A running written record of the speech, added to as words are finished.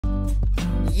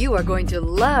You are going to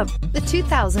love the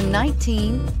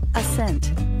 2019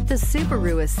 Ascent. The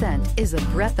Subaru Ascent is a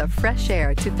breath of fresh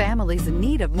air to families in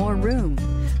need of more room.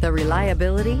 The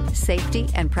reliability, safety,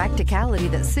 and practicality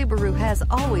that Subaru has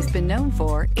always been known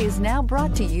for is now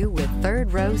brought to you with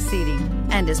third-row seating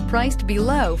and is priced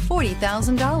below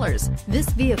 $40,000. This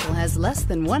vehicle has less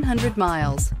than 100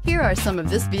 miles. Here are some of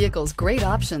this vehicle's great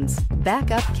options: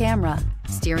 backup camera,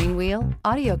 steering wheel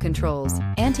audio controls,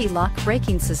 anti-lock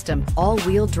braking system,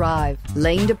 all-wheel drive,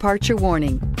 lane departure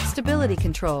warning, stability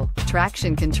control,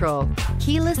 traction control,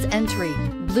 keyless entry,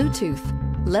 Bluetooth,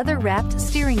 leather-wrapped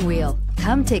steering wheel.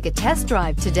 Come take a test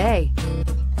drive today.